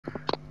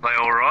They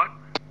all right?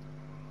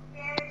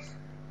 Yes.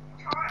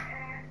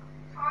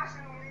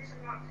 Tyson and Liz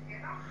are not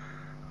together.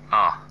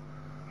 Oh.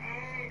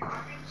 And I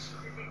think she's a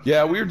bit...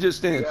 Yeah, we were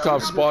just in a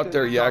tough spot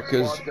there, yeah,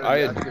 because I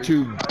had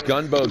 2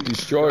 gunboat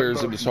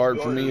destroyers. It was hard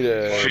for me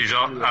to She's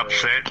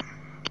upset.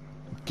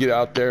 get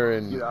out there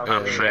and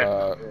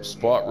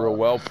spot real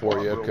well for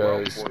you,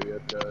 because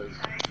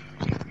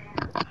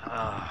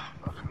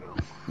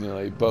you know,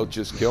 they both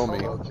just kill me.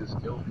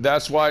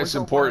 That's why it's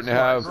important to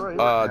have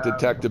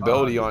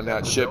detectability on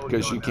that ship,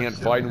 because you can't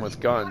fight them with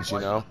guns, you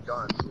know.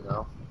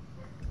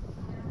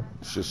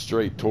 It's just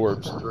straight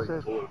torps.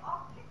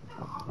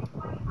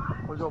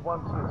 We got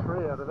 1, 2,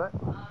 3 out of that.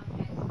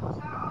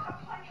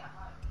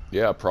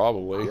 Yeah,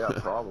 probably.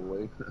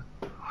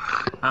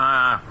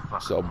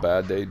 So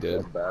bad they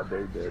did.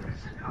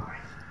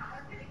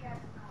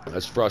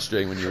 That's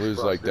frustrating when you lose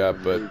like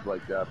that, but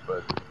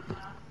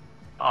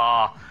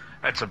oh,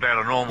 that's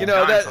about a normal you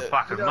know, game for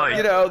fucking me.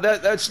 You know,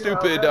 that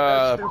stupid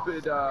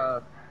We're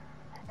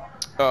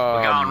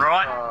going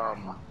right?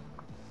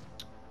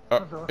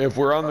 if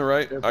we're on the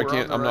right,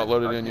 I'm not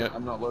loaded in yet.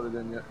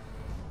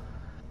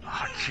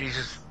 Oh,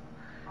 Jesus.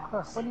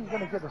 When are you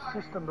going to get a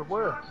system that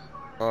works?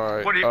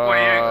 Alright. What do you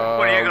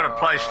got a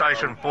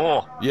PlayStation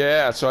 4?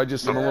 Yeah, so I'm a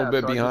little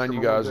bit behind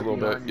you guys a little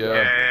bit.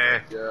 Yeah.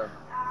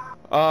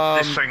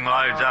 This thing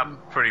loads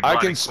up pretty I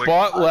bloody can quick.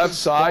 spot left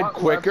side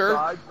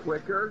quicker,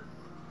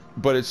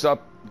 but it's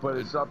up.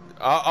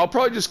 I'll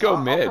probably just go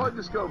mid.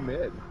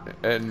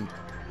 And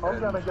I'm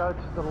going to go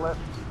to the left.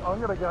 I'm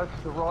going to go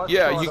to the right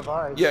yeah, side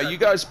of A. you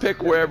guys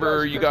pick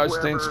wherever you guys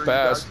think's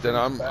best, and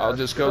I'll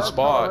just go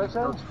spot.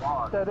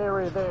 That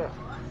area there.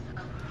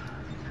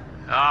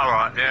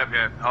 Alright,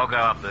 yeah, I'll go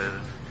up there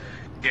then.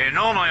 Yeah,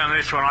 normally on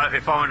this one,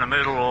 if I'm in the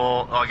middle,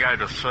 or I go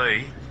to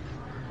C.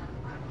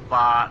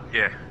 But,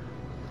 yeah.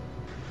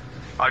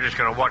 I just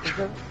gotta watch.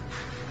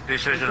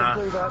 This isn't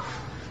a...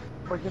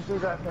 We can do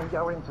that and then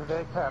go into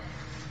their cap.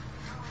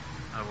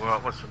 Well,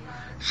 what's it?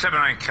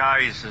 17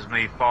 Ks is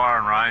me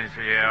firing range,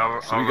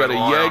 yeah. So we got a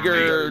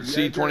Jaeger,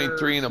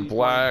 C-23, and a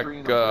black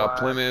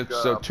Plymouth,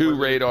 so 2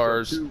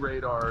 radars.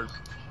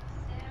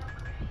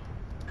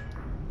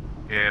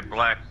 Yeah,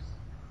 black.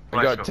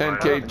 I got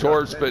 10K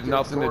torps, but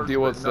nothing to deal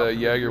with the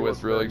Jaeger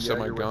with, really, except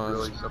my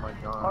guns.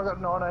 I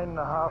got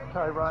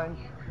 19.5K range.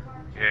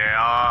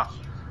 Yeah,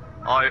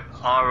 I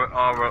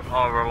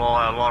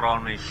rely a lot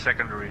on these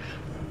secondaries.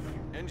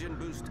 Engine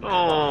boost.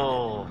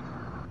 Oh.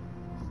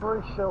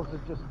 3 shells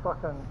are just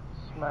fucking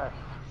smashed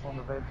on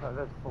the vento.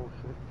 That's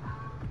bullshit.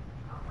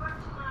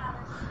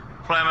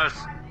 Plymouth.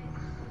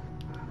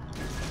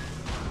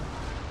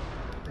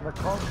 And the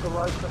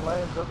Constellation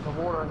lands up in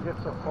the water and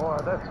gets a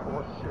fire. That's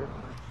horseshit.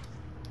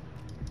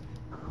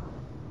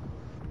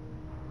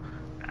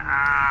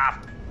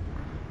 Ah,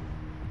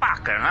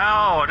 fucking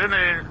hell! I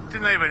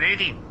didn't even hit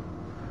him.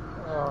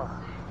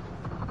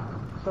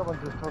 Someone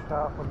just took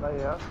half of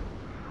me out.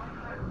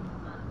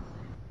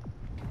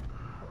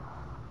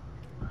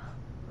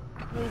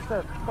 Where's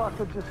that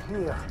fucker just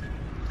here?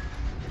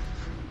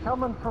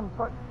 Coming from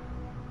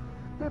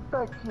get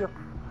back to your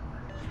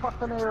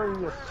fucking area,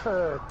 you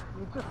turd.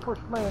 You just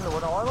pushed me into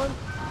an island.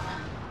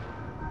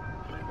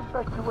 Get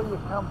back to where you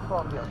come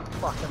from, you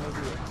fucking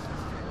idiot.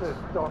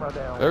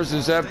 There's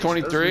his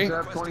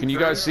F-23. Can you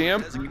guys see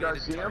him? Yeah. We got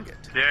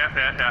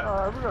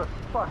a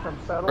fucking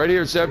battle. Right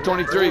here,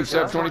 F-23.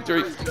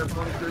 F-23.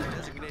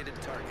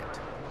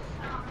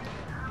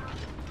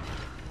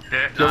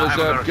 Yeah,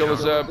 kill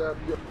us up.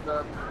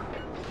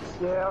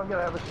 Yeah, I'm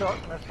gonna have a shot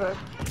in a sec.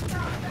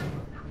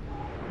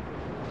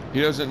 He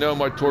doesn't know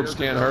my torps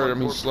can't hurt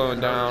him. He's slowing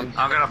down.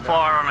 I'm gonna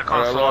fire on the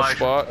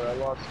Constellation. I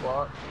lost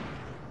spot.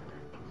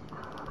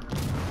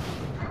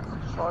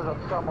 I got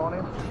some on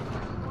him.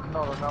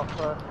 Not enough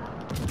though.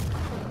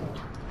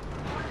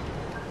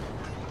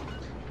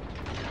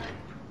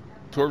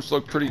 Torps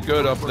look pretty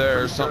good up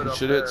there. Something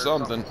should hit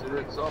something.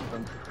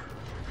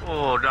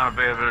 Oh, done a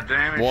bit of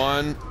damage.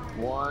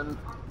 One.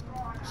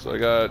 So I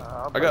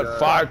got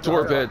 5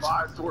 torp hits.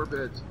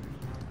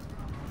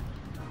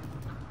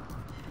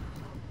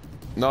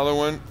 Another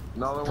one.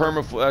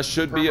 Permaflood. That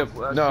should be a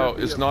no.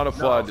 It's not a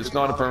flood. It's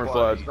not a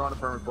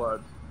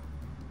permaflood.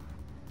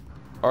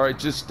 All right,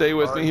 just stay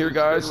with me here,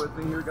 guys.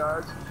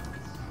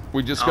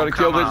 We just gotta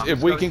kill this.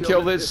 If we can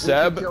kill this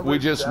Seb, we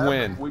just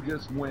win.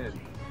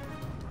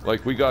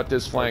 Like, we got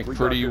this flank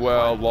pretty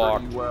well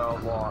locked.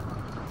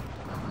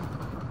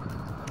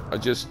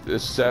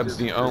 This Seb's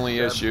the only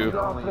issue.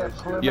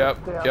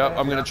 Yep.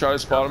 I'm gonna try to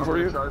spot him for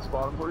you.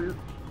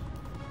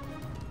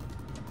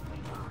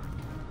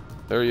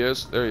 There he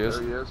is.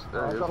 I've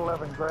got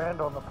 11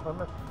 grand on the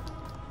Plymouth.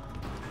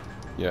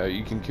 Yeah,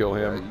 you can kill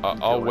him.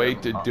 I'll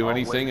wait to do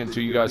anything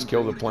until you guys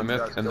kill the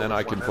Plymouth, and then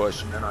I can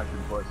push.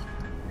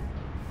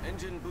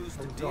 Engine boost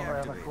He's gone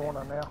around the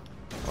corner now.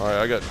 Alright,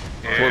 I got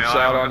torps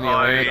out on the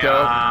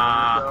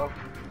Atlantico.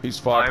 He's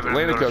fucked.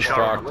 Atlantico's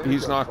fucked.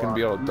 He's not going to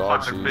be able to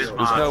dodge these.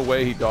 There's no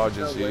way he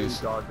dodges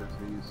these.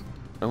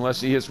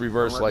 Unless he hits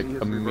reverse, like,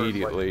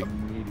 immediately.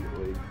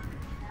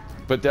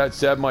 But that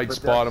Zeb might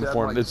spot him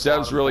for him. The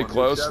Zeb's really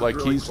close, like,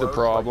 he's the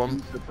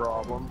problem.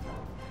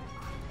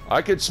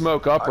 I could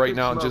smoke up right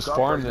now and just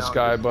farm this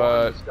guy,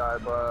 but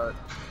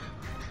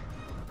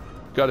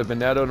got a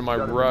Veneto to my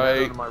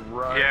right.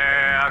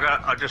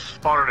 Yeah, I just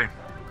spotted him.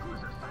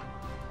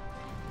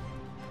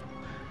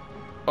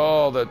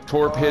 Oh, the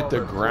torp hit the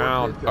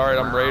ground. All right,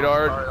 I'm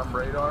radared.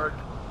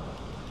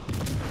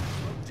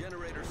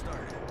 Generator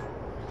started.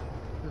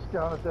 Just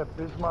going at that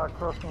Bismarck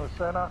crossing the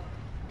center.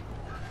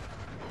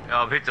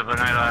 Yeah, I've hit the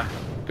Veneto.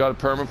 Got a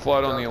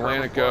permaflood on the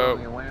Atlantico.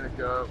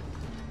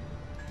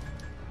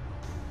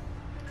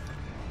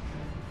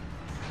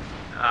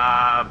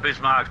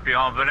 Bismarck's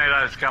behind.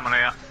 Veneto's coming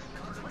out.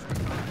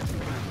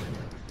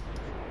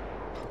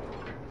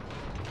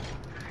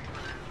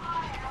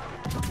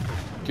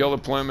 Kill the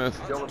Plymouth.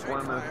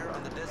 Fire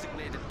on the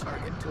designated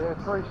target. Yeah,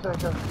 3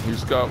 seconds.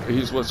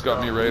 He's what's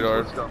got me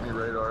radared.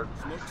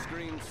 Smoke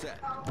screen set.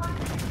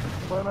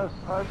 Plymouth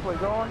hopefully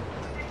gone.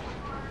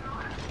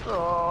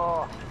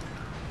 Oh.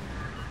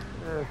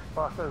 Yeah,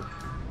 fuckers.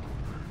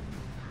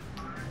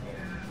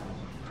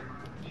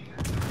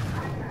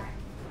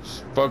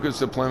 Focus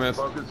the Plymouth.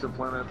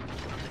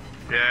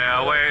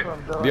 Yeah, wait. The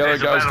other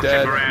There's a guy's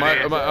dead. battleship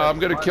around here. I'm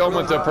gonna kill him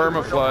with the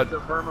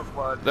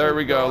permaflood. There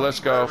we go. Let's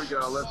go.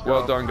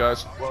 Well done,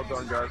 guys.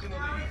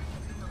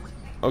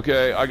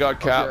 Okay, I got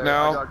cap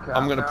now.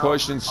 I'm gonna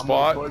push and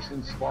spot.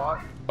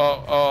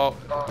 Oh,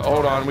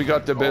 hold on. We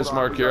got the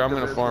Bismarck here. I'm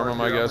gonna farm him,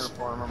 I guess.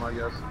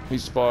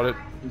 He's spotted.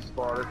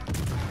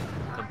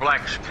 The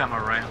blacks come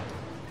around.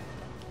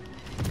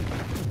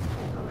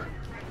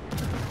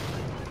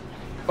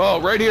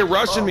 Oh, right here,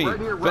 rushing me.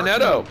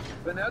 Veneto.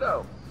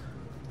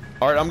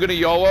 All right, I'm gonna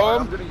YOLO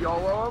him.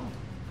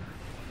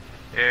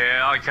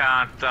 Yeah, I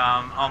can't.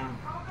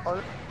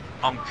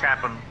 I'm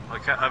capping. I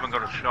haven't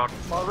got a shot.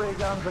 My rear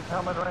guns are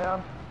coming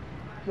around.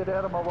 Get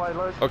out of my way,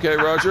 Luke. Okay,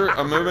 Roger.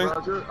 I'm moving.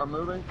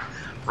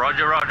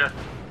 Roger.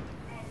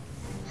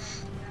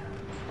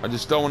 I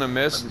just don't want to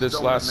miss this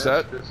last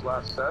set.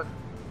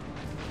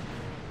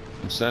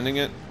 I'm sending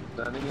it.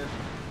 No, you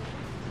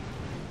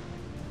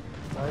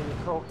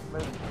talk to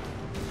me.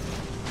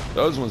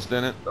 Those ones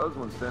didn't.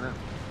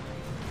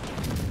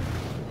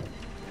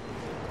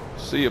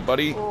 See ya,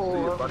 buddy.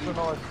 Oh, that was a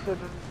nice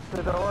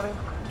sit on him.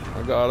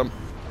 I got him.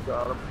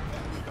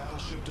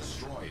 Battleship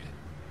destroyed.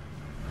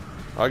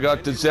 I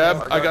got the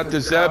Zeb. I got the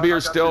Zeb here.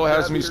 Still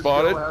has me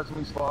spotted.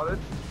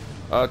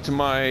 To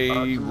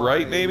my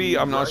right, maybe.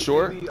 I'm not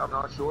sure.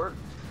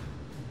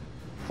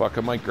 Fuck,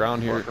 I might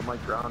ground here.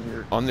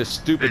 On this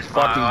stupid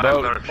fucking I've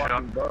boat. got a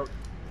shot.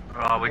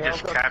 Oh, we Yeah,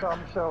 just I've got capped.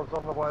 some shells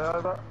on the way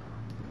over.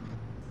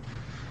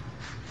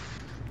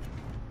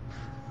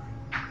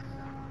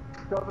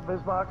 Got the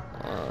Bismarck.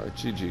 Alright,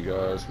 GG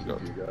guys. We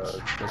got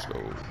let's go.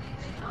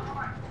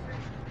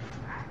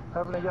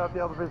 Having to go at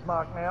the other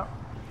Bismarck now.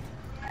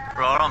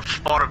 Right, I'm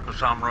spotted for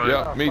some reason.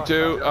 Yeah, me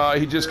too.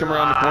 He just come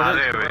around the corner.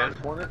 There he is.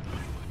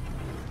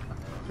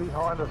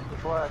 Behind us, the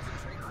flag.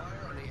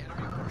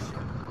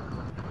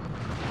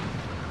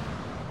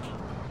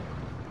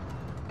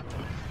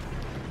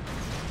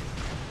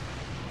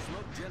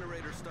 Smoke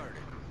generator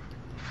started.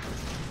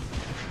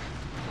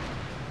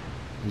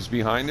 He's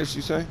behind us,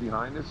 you say?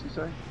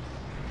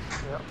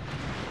 Yep.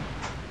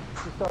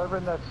 Just over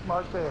in that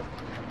smoke there.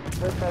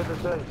 Heading over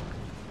D.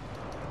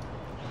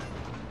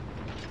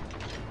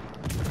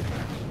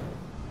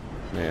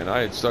 Man, I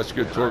had such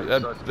good torque.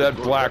 That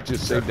black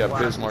just saved that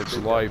Bismarck's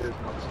life.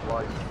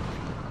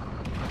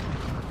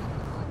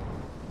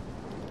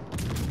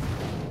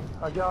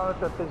 I go on at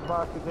that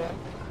Bismarck again.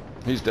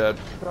 He's dead.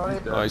 Got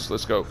him. Nice,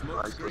 let's go.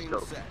 Smoke screen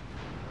set.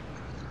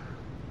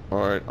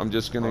 Alright, I'm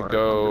just gonna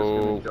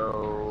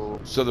go.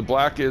 So the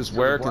black is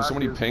where? Can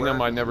somebody ping him?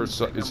 I never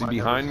saw. Is he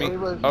behind me?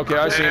 Okay,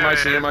 I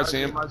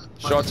see him.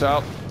 Shots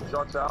out.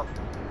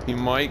 He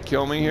might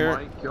kill me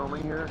here.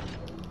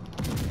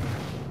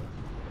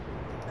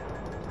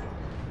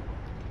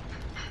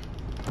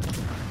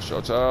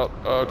 Shots out.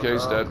 Okay,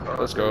 he's dead.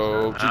 Let's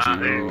go.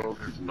 GG.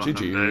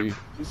 GG.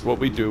 It's what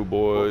we do,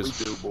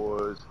 boys.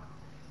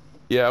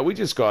 Yeah, we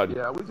just got.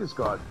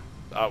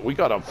 We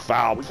got a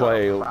foul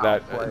play.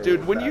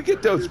 Dude, when you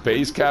get those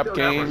base cap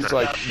games,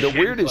 like the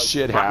weirdest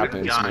shit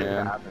happens,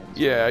 man.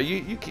 Yeah,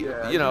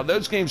 you know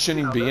those games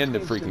shouldn't even be in the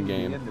freaking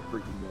game.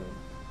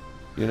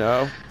 You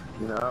know?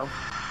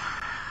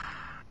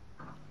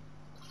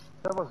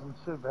 That wasn't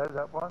too bad,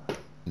 that one.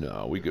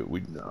 No, we got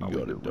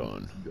it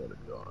done.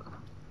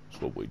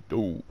 That's what we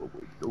do.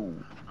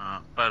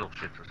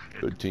 Battleships.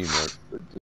 Good teamwork.